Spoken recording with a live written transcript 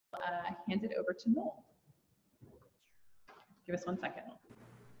hand it over to Noel. Give us 1 second.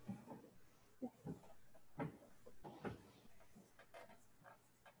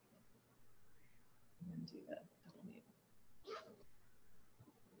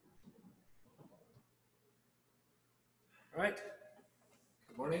 All right.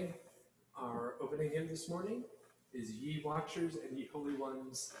 Good morning. Our opening hymn this morning is Ye Watchers and Ye Holy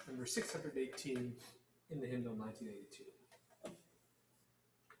Ones, number 618 in the hymnal 1982.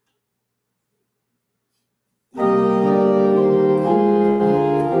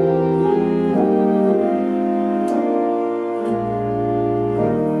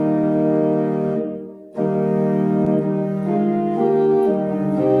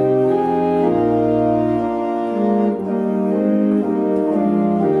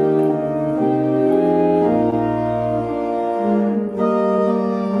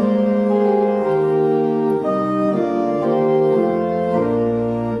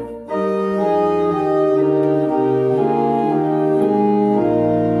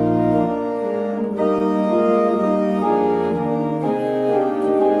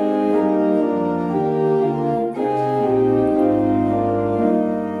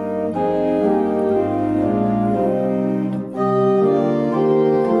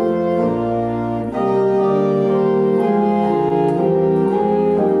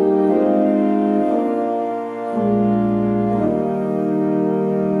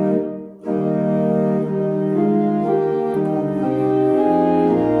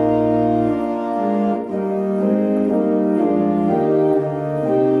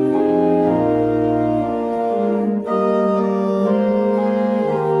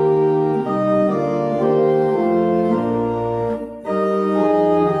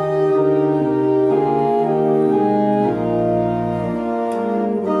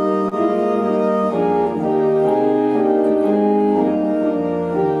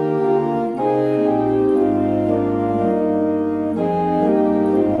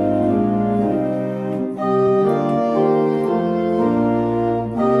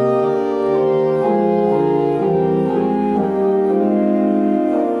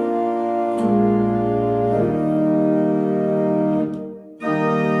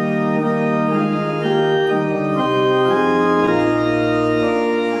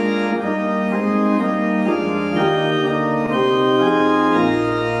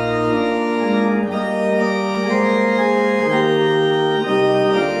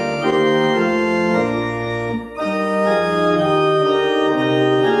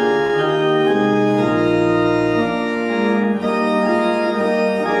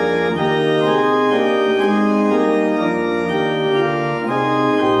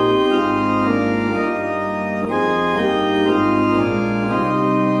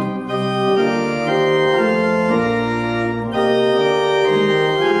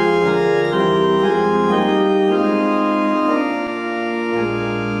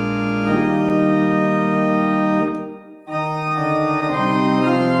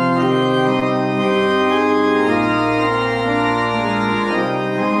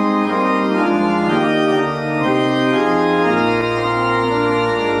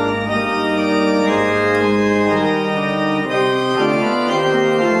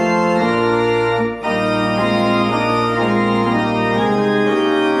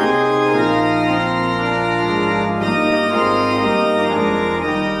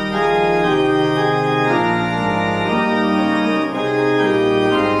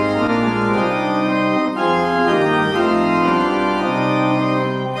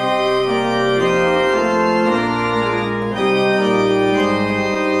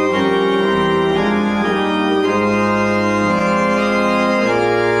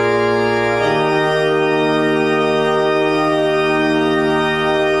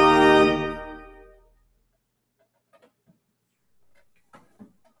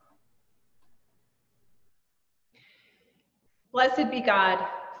 Blessed be God,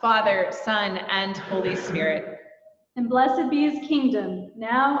 Father, Son, and Holy Spirit. And blessed be his kingdom,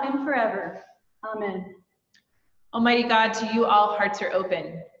 now and forever. Amen. Almighty God, to you all hearts are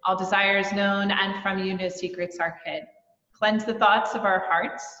open, all desires known, and from you no secrets are hid. Cleanse the thoughts of our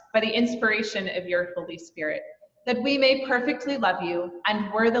hearts by the inspiration of your Holy Spirit, that we may perfectly love you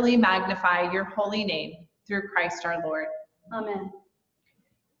and worthily magnify your holy name through Christ our Lord. Amen.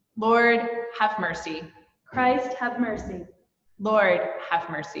 Lord, have mercy. Christ, have mercy. Lord, have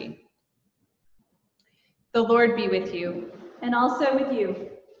mercy. The Lord be with you. And also with you.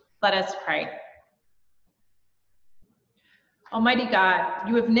 Let us pray. Almighty God,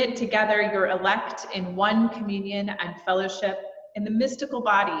 you have knit together your elect in one communion and fellowship in the mystical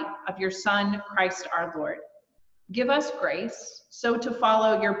body of your Son, Christ our Lord. Give us grace so to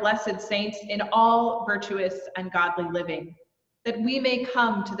follow your blessed saints in all virtuous and godly living, that we may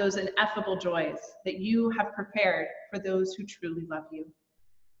come to those ineffable joys that you have prepared for those who truly love you.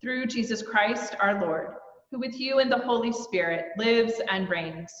 Through Jesus Christ our Lord, who with you and the Holy Spirit lives and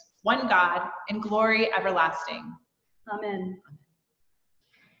reigns, one God, in glory everlasting. Amen.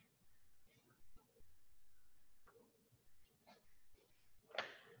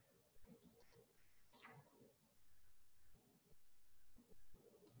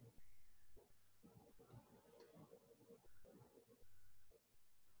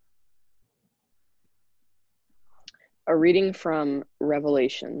 A reading from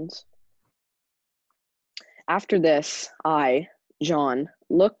Revelations. After this, I, John,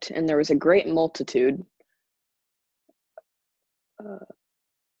 looked, and there was a great multitude.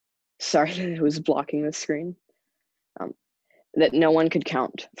 Sorry, it was blocking the screen. That no one could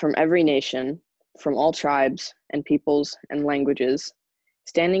count, from every nation, from all tribes and peoples and languages,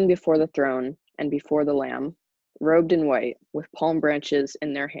 standing before the throne and before the Lamb, robed in white, with palm branches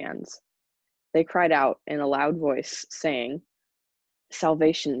in their hands. They cried out in a loud voice, saying,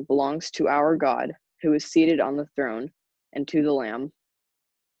 "Salvation belongs to our God, who is seated on the throne, and to the Lamb."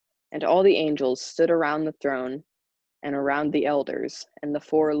 And all the angels stood around the throne and around the elders and the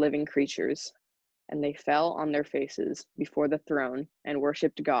 4 living creatures, and they fell on their faces before the throne and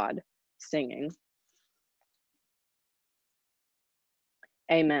worshipped God, singing,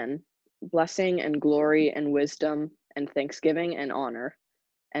 Amen. Blessing and glory and wisdom and thanksgiving and honor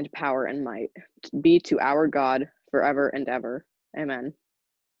and power and might be to our God forever and ever. Amen.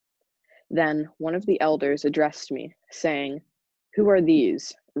 Then one of the elders addressed me, saying, "Who are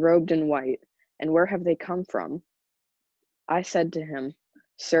these, robed in white, and where have they come from?" I said to him,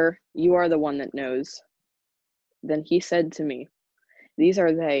 "Sir, you are the one that knows." Then he said to me, "These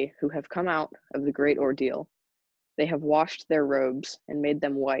are they who have come out of the great ordeal. They have washed their robes and made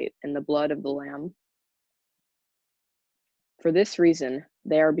them white in the blood of the Lamb. For this reason,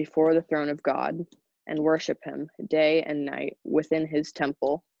 they are before the throne of God and worship him day and night within his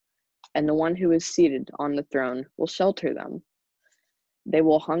temple, and the one who is seated on the throne will shelter them. They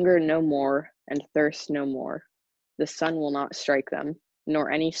will hunger no more and thirst no more. The sun will not strike them,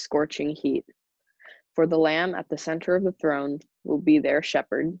 nor any scorching heat. For the Lamb at the center of the throne will be their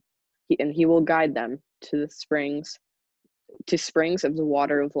shepherd, and he will guide them to springs of the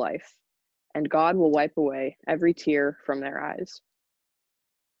water of life, and God will wipe away every tear from their eyes."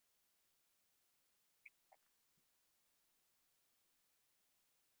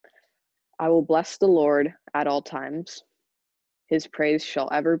 I will bless the Lord at all times. His praise shall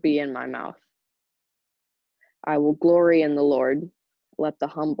ever be in my mouth. I will glory in the Lord. Let the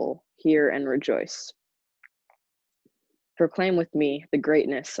humble hear and rejoice. Proclaim with me the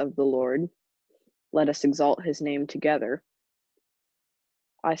greatness of the Lord. Let us exalt his name together.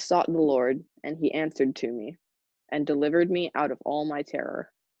 I sought the Lord, and he answered to me, and delivered me out of all my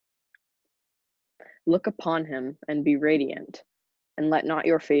terror. Look upon him and be radiant, and let not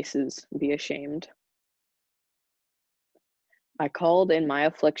your faces be ashamed. I called in my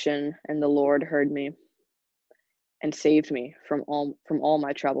affliction, and the Lord heard me, and saved me from all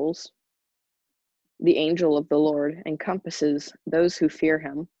my troubles. The angel of the Lord encompasses those who fear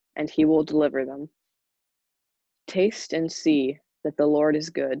him, and he will deliver them. Taste and see that the Lord is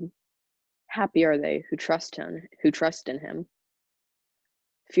good. Happy are they who trust in him.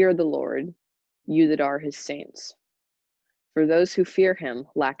 Fear the Lord, you that are his saints. For those who fear him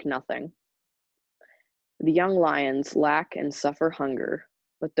lack nothing. The young lions lack and suffer hunger,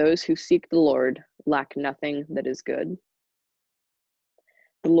 but those who seek the Lord lack nothing that is good.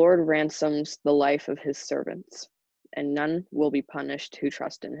 The Lord ransoms the life of his servants, and none will be punished who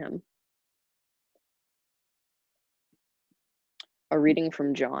trust in him. A reading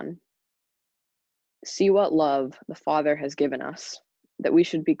from John. See what love the Father has given us, that we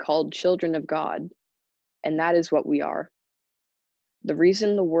should be called children of God, and that is what we are. The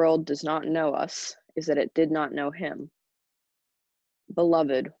reason the world does not know us is that it did not know him.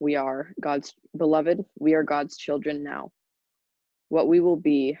 Beloved, we are God's children now. What we will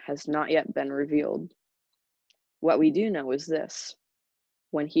be has not yet been revealed. What we do know is this: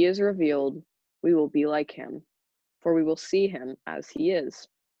 when he is revealed, we will be like him, for we will see him as he is.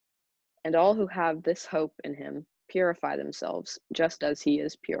 And all who have this hope in him purify themselves just as he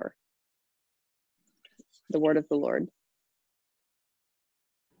is pure. The word of the Lord.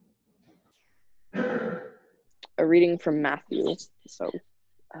 A reading from Matthew.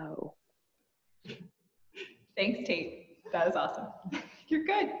 Thanks, Tate. That was awesome. You're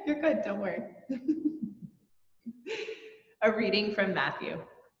good. You're good. Don't worry. A reading from Matthew.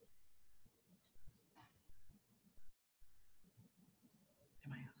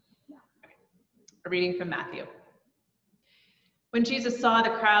 reading from Matthew. When Jesus saw the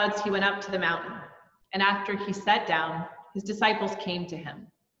crowds, he went up to the mountain, and after he sat down, his disciples came to him.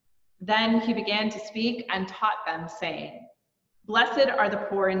 Then he began to speak and taught them, saying, "Blessed are the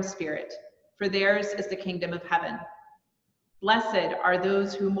poor in spirit, for theirs is the kingdom of heaven. Blessed are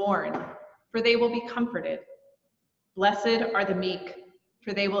those who mourn, for they will be comforted. Blessed are the meek,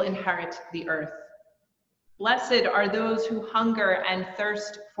 for they will inherit the earth. Blessed are those who hunger and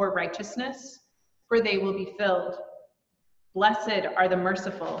thirst for righteousness, for they will be filled. Blessed are the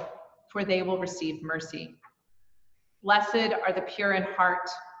merciful, for they will receive mercy. Blessed are the pure in heart,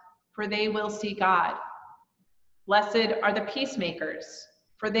 for they will see God. Blessed are the peacemakers,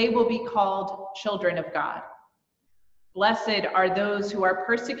 for they will be called children of God. Blessed are those who are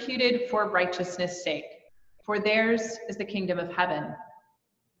persecuted for righteousness' sake, for theirs is the kingdom of heaven.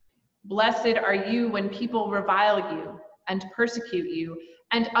 Blessed are you when people revile you and persecute you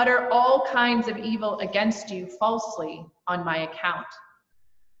and utter all kinds of evil against you falsely on my account.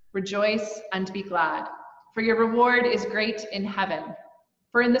 Rejoice and be glad, for your reward is great in heaven.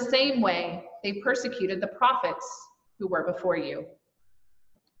 For in the same way they persecuted the prophets who were before you."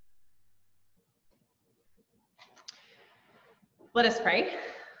 Let us pray.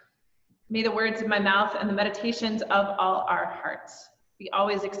 May the words of my mouth and the meditations of all our hearts be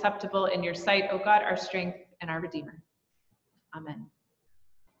always acceptable in your sight, O God, our strength and our Redeemer. Amen.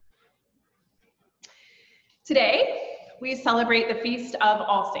 Today, we celebrate the Feast of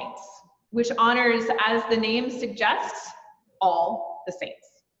All Saints, which honors, as the name suggests, all the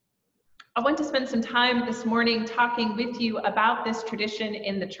saints. I want to spend some time this morning talking with you about this tradition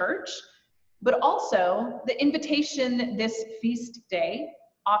in the church, but also the invitation this feast day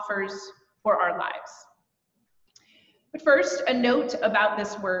offers for our lives. But first, a note about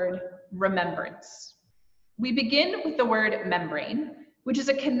this word, remembrance. We begin with the word membrane, which is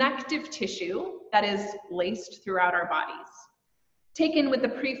a connective tissue that is laced throughout our bodies. Taken with the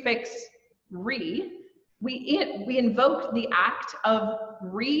prefix re, we invoke the act of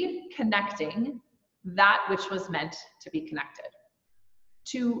reconnecting that which was meant to be connected.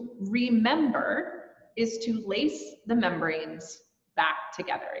 To remember is to lace the membranes back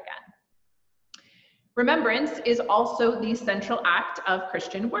together again. Remembrance is also the central act of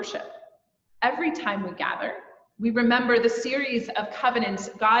Christian worship. Every time we gather, we remember the series of covenants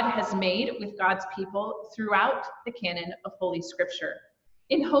God has made with God's people throughout the canon of Holy Scripture,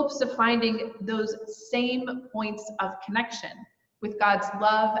 in hopes of finding those same points of connection with God's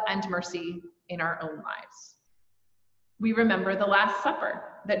love and mercy in our own lives. We remember the Last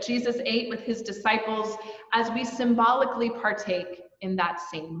Supper that Jesus ate with his disciples as we symbolically partake in that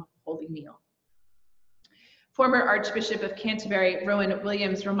same holy meal. Former Archbishop of Canterbury, Rowan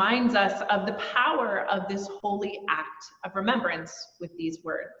Williams, reminds us of the power of this holy act of remembrance with these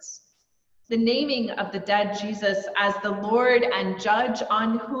words. The naming of the dead Jesus as the Lord and Judge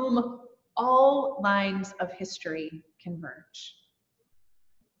on whom all lines of history converge.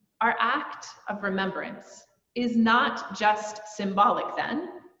 Our act of remembrance is not just symbolic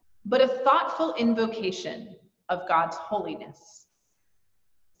then, but a thoughtful invocation of God's holiness.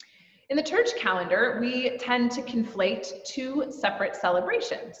 In the church calendar, we tend to conflate two separate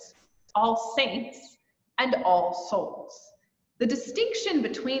celebrations, All Saints and All Souls. The distinction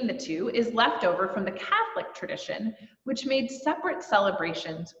between the two is left over from the Catholic tradition, which made separate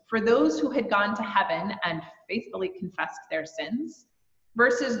celebrations for those who had gone to heaven and faithfully confessed their sins,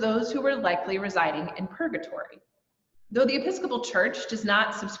 versus those who were likely residing in purgatory. Though the Episcopal Church does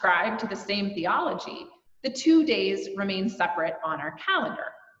not subscribe to the same theology, the 2 days remain separate on our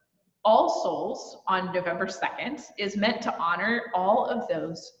calendar. All Souls on November 2nd is meant to honor all of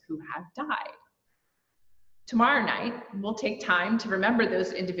those who have died. Tomorrow night, we'll take time to remember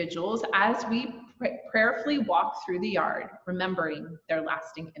those individuals as we prayerfully walk through the yard, remembering their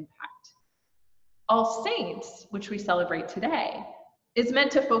lasting impact. All Saints, which we celebrate today, is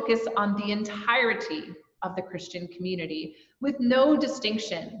meant to focus on the entirety of the Christian community, with no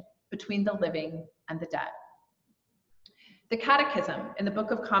distinction between the living and the dead. The Catechism in the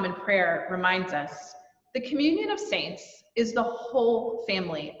Book of Common Prayer reminds us, the communion of saints is the whole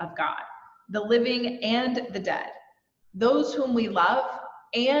family of God, the living and the dead, those whom we love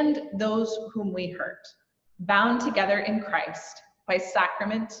and those whom we hurt, bound together in Christ by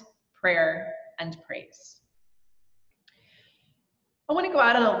sacrament, prayer, and praise. I want to go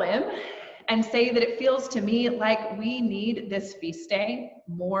out on a limb and say that it feels to me like we need this feast day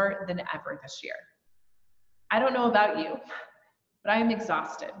more than ever this year. I don't know about you, but I am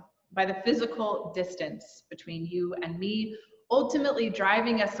exhausted by the physical distance between you and me, ultimately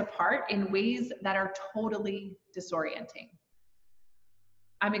driving us apart in ways that are totally disorienting.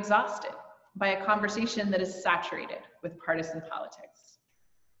 I'm exhausted by a conversation that is saturated with partisan politics.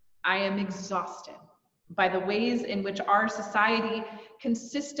 I am exhausted by the ways in which our society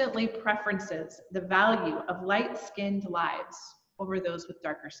consistently preferences the value of light-skinned lives over those with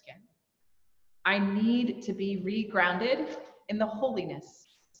darker skin. I need to be regrounded in the holiness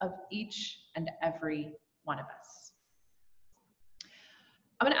of each and every one of us.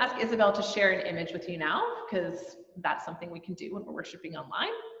 I'm going to ask Isabel to share an image with you now, because that's something we can do when we're worshiping online.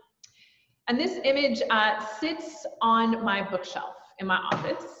 And this image sits on my bookshelf in my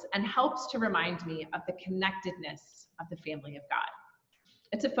office and helps to remind me of the connectedness of the family of God.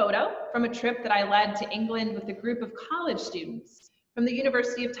 It's a photo from a trip that I led to England with a group of college students from the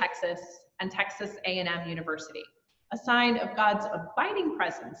University of Texas and Texas A&M University, a sign of God's abiding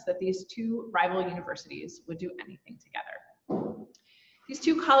presence that these two rival universities would do anything together. These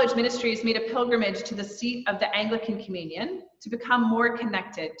two college ministries made a pilgrimage to the seat of the Anglican Communion to become more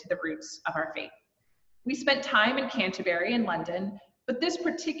connected to the roots of our faith. We spent time in Canterbury and London, but this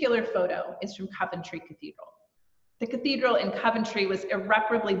particular photo is from Coventry Cathedral. The cathedral in Coventry was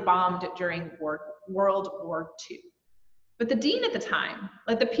irreparably bombed during World War II. But the dean at the time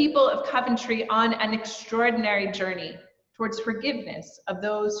led the people of Coventry on an extraordinary journey towards forgiveness of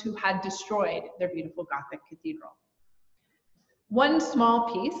those who had destroyed their beautiful Gothic cathedral. One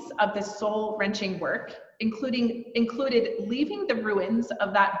small piece of this soul-wrenching work included leaving the ruins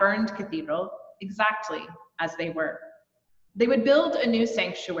of that burned cathedral exactly as they were. They would build a new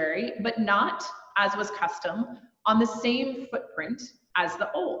sanctuary, but not, as was custom, on the same footprint as the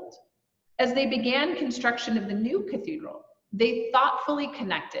old. As they began construction of the new cathedral, they thoughtfully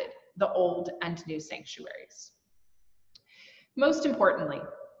connected the old and new sanctuaries. Most importantly,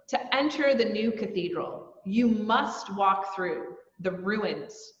 to enter the new cathedral, you must walk through the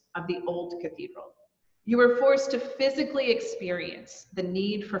ruins of the old cathedral. You were forced to physically experience the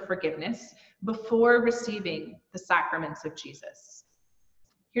need for forgiveness before receiving the sacraments of Jesus.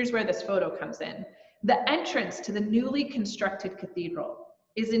 Here's where this photo comes in. The entrance to the newly constructed cathedral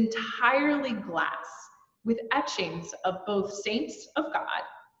is entirely glass, with etchings of both saints of God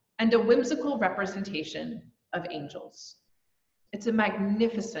and a whimsical representation of angels. It's a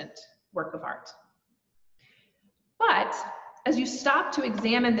magnificent work of art. But as you stop to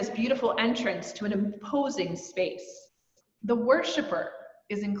examine this beautiful entrance to an imposing space, the worshiper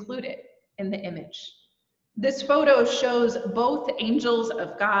is included in the image. This photo shows both angels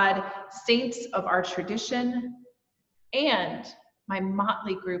of God, saints of our tradition, and my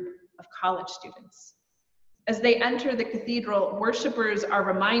motley group of college students. As they enter the cathedral, worshipers are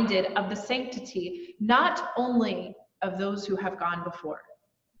reminded of the sanctity not only of those who have gone before,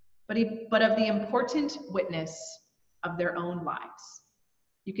 but of the important witness of their own lives.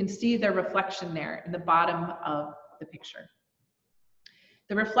 You can see their reflection there in the bottom of the picture.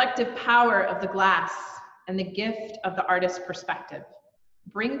 The reflective power of the glass and the gift of the artist's perspective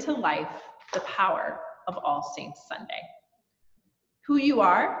bring to life the power of All Saints Sunday. Who you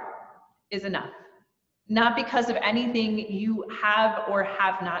are is enough, not because of anything you have or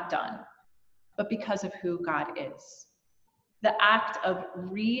have not done, but because of who God is. The act of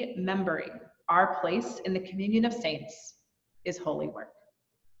remembering our place in the communion of saints is holy work.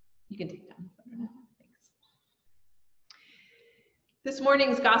 You can take down the photo now. Thanks. This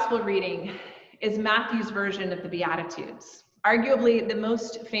morning's gospel reading is Matthew's version of the Beatitudes, arguably the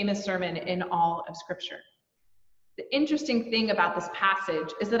most famous sermon in all of Scripture. The interesting thing about this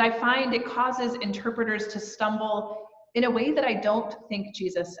passage is that I find it causes interpreters to stumble in a way that I don't think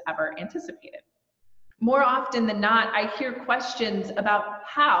Jesus ever anticipated. More often than not, I hear questions about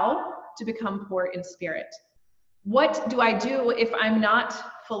how to become poor in spirit. What do I do if I'm not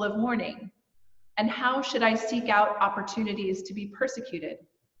full of mourning? And how should I seek out opportunities to be persecuted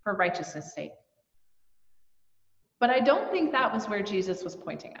for righteousness' sake? But I don't think that was where Jesus was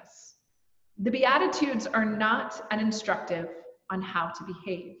pointing us. The Beatitudes are not an instructive on how to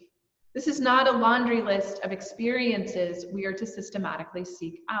behave. This is not a laundry list of experiences we are to systematically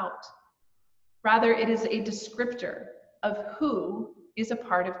seek out. Rather, it is a descriptor of who is a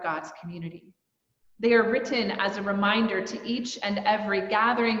part of God's community. They are written as a reminder to each and every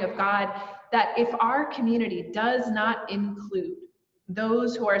gathering of God that if our community does not include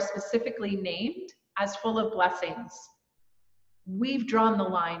those who are specifically named as full of blessings, we've drawn the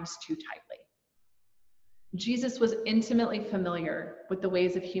lines too tightly. Jesus was intimately familiar with the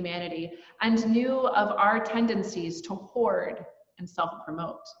ways of humanity and knew of our tendencies to hoard and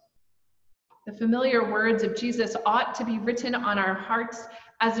self-promote. The familiar words of Jesus ought to be written on our hearts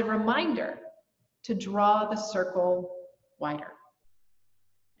as a reminder to draw the circle wider.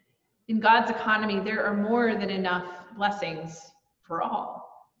 In God's economy, there are more than enough blessings for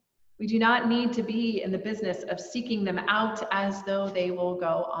all. We do not need to be in the business of seeking them out as though they will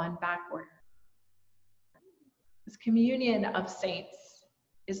go on backward. This communion of saints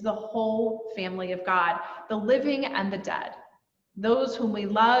is the whole family of God, the living and the dead, those whom we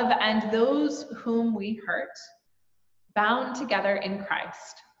love and those whom we hurt, bound together in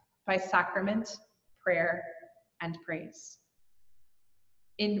Christ by sacrament, prayer, and praise.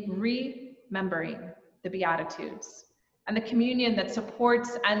 In remembering the Beatitudes and the communion that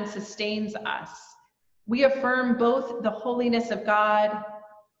supports and sustains us, we affirm both the holiness of God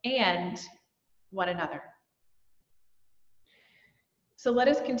and one another. So let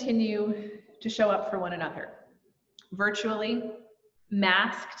us continue to show up for one another, virtually,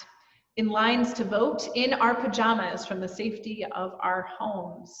 masked, in lines to vote, in our pajamas from the safety of our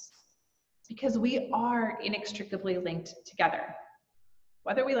homes, because we are inextricably linked together,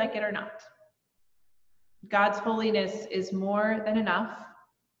 whether we like it or not. God's holiness is more than enough,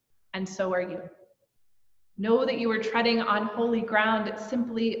 and so are you. Know that you are treading on holy ground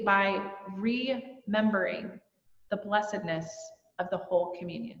simply by remembering the blessedness of the whole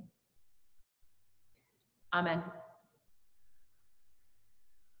communion. Amen.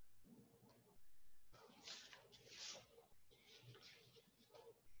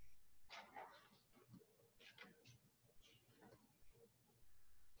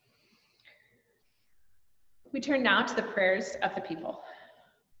 We turn now to the prayers of the people.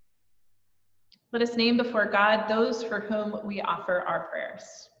 Let us name before God those for whom we offer our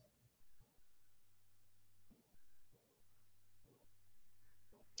prayers.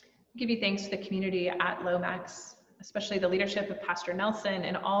 We give you thanks to the community at Lomax, especially the leadership of Pastor Nelson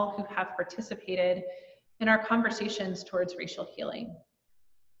and all who have participated in our conversations towards racial healing.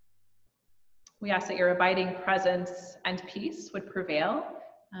 We ask that your abiding presence and peace would prevail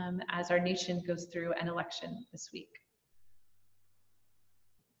as our nation goes through an election this week.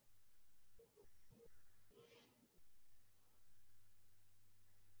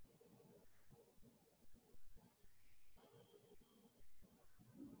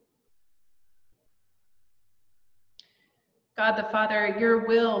 God the Father, your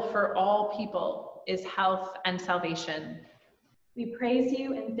will for all people is health and salvation. We praise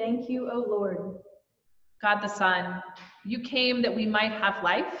you and thank you, O Lord. God the Son, you came that we might have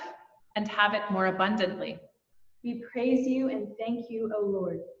life and have it more abundantly. We praise you and thank you, O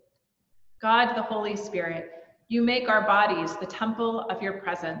Lord. God the Holy Spirit, you make our bodies the temple of your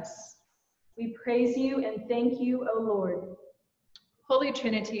presence. We praise you and thank you, O Lord. Holy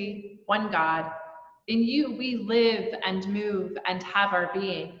Trinity, one God, in you we live and move and have our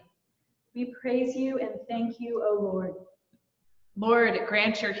being. We praise you and thank you, O Lord. Lord,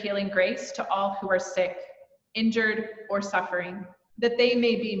 grant your healing grace to all who are sick, injured, or suffering, that they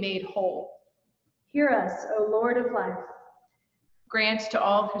may be made whole. Hear us, O Lord of life. Grant to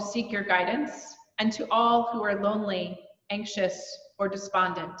all who seek your guidance, and to all who are lonely, anxious, or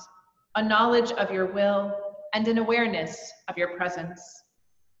despondent, a knowledge of your will and an awareness of your presence.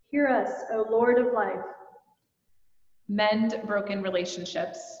 Hear us, O Lord of life. Mend broken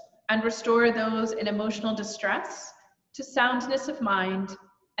relationships and restore those in emotional distress to soundness of mind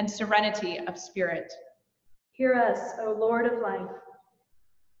and serenity of spirit. Hear us, O Lord of life.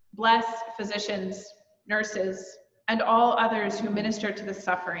 Bless physicians, nurses, and all others who minister to the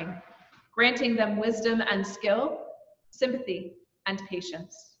suffering, granting them wisdom and skill, sympathy, and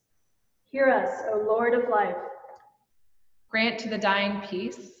patience. Hear us, O Lord of life. Grant to the dying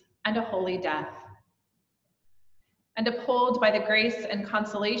peace and a holy death. And uphold by the grace and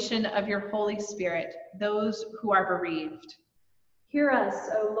consolation of your Holy Spirit those who are bereaved. Hear us,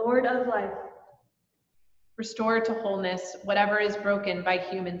 O Lord of life. Restore to wholeness whatever is broken by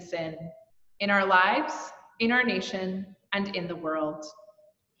human sin, in our lives, in our nation, and in the world.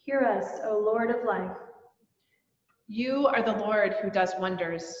 Hear us, O Lord of life. You are the Lord who does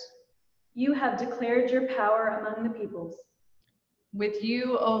wonders. You have declared your power among the peoples. With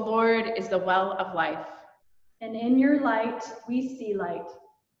you, O Lord, is the well of life. And in your light we see light.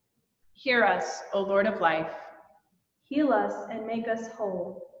 Hear us, O Lord of life. Heal us and make us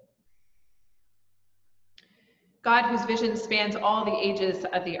whole. God, whose vision spans all the ages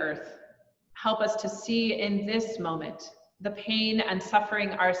of the earth, help us to see in this moment the pain and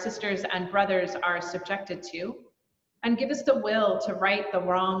suffering our sisters and brothers are subjected to, and give us the will to right the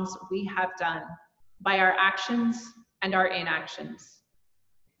wrongs we have done by our actions and our inactions.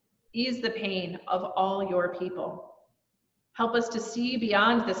 Ease the pain of all your people. Help us to see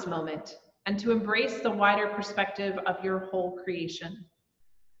beyond this moment and to embrace the wider perspective of your whole creation.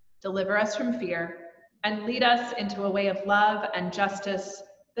 Deliver us from fear and lead us into a way of love and justice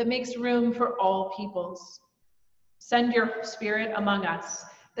that makes room for all peoples. Send your Spirit among us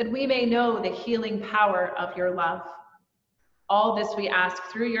that we may know the healing power of your love. All this we ask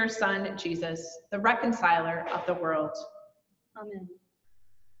through your Son, Jesus, the reconciler of the world. Amen.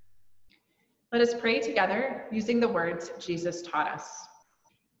 Let us pray together using the words Jesus taught us.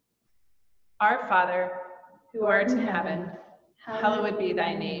 Our Father, who art in heaven, hallowed be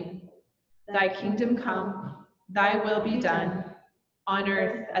thy name. Thy kingdom come, thy will be done, on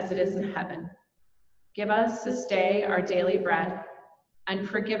earth as it is in heaven. Give us this day our daily bread, and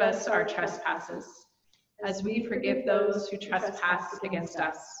forgive us our trespasses, as we forgive those who trespass against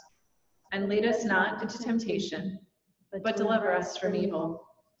us. And lead us not into temptation, but deliver us from evil.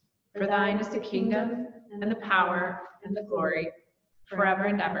 For thine is the kingdom, and the power, and the glory, forever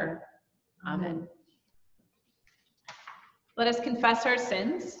and ever. Amen. Let us confess our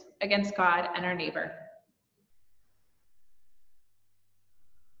sins against God and our neighbor.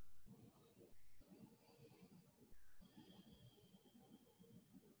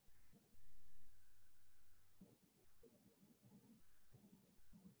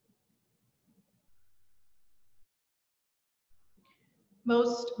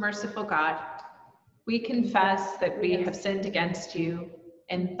 Most merciful God, we confess that we have sinned against you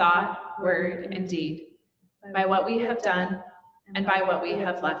in thought, word, and deed, by what we have done and by what we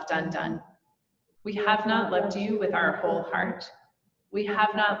have left undone. We have not loved you with our whole heart. We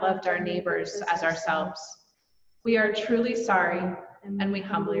have not loved our neighbors as ourselves. We are truly sorry, and we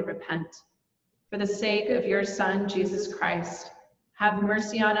humbly repent. For the sake of your Son, Jesus Christ, have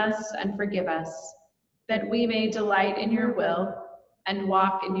mercy on us and forgive us, that we may delight in your will and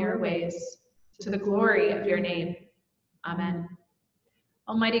walk in your ways, to the glory of your name. Amen.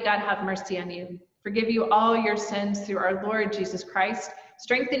 Almighty God, have mercy on you, forgive you all your sins through our Lord Jesus Christ,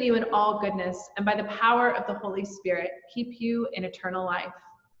 strengthen you in all goodness, and by the power of the Holy Spirit, keep you in eternal life.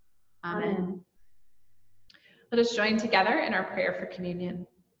 Amen. Let us join together in our prayer for communion.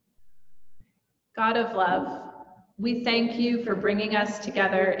 God of love, we thank you for bringing us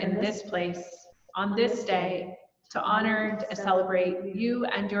together in this place on this day to honor and celebrate you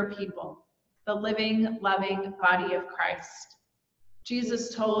and your people, the living, loving body of Christ.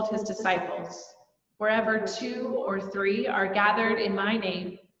 Jesus told his disciples, "Wherever 2 or 3 are gathered in my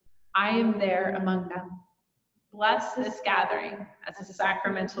name, I am there among them." Bless this gathering as a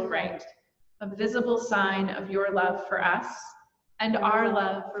sacramental rite, a visible sign of your love for us and our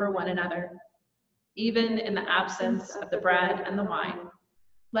love for one another. Even in the absence of the bread and the wine,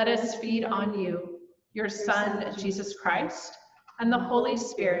 let us feed on you, your Son, Jesus Christ, and the Holy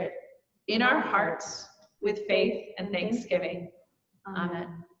Spirit in our hearts with faith and thanksgiving.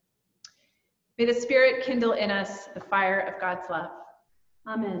 Amen. May the Spirit kindle in us the fire of God's love.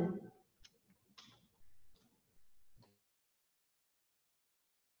 Amen.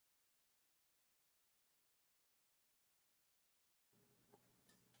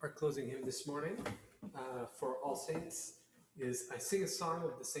 Our closing hymn this morning for All Saints is "I Sing a Song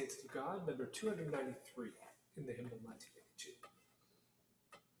of the Saints of God," number 293 in the hymnal 1982.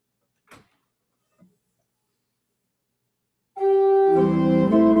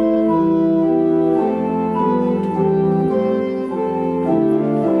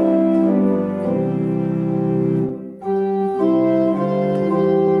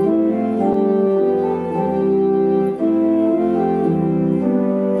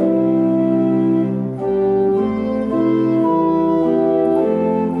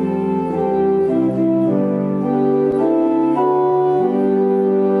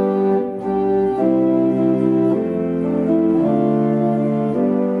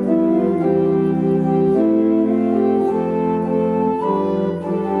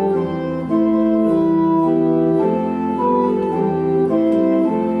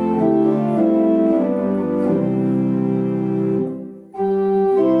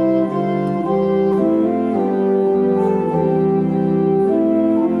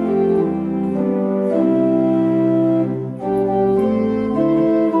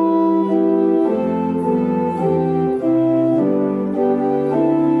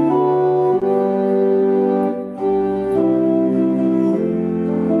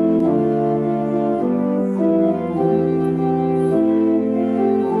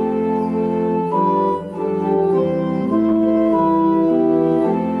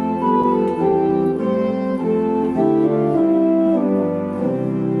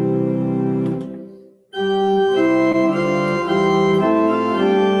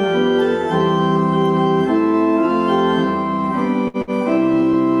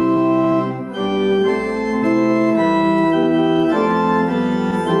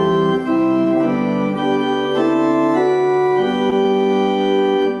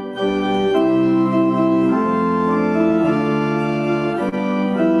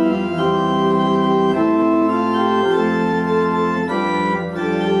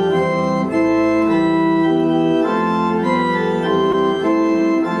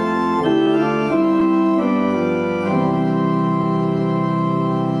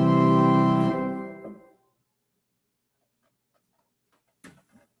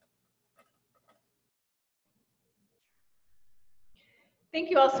 Thank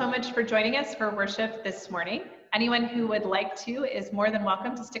you all so much for joining us for worship this morning. Anyone who would like to is more than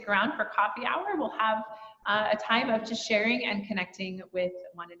welcome to stick around for coffee hour. We'll have a time of just sharing and connecting with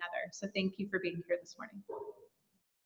one another. So thank you for being here this morning.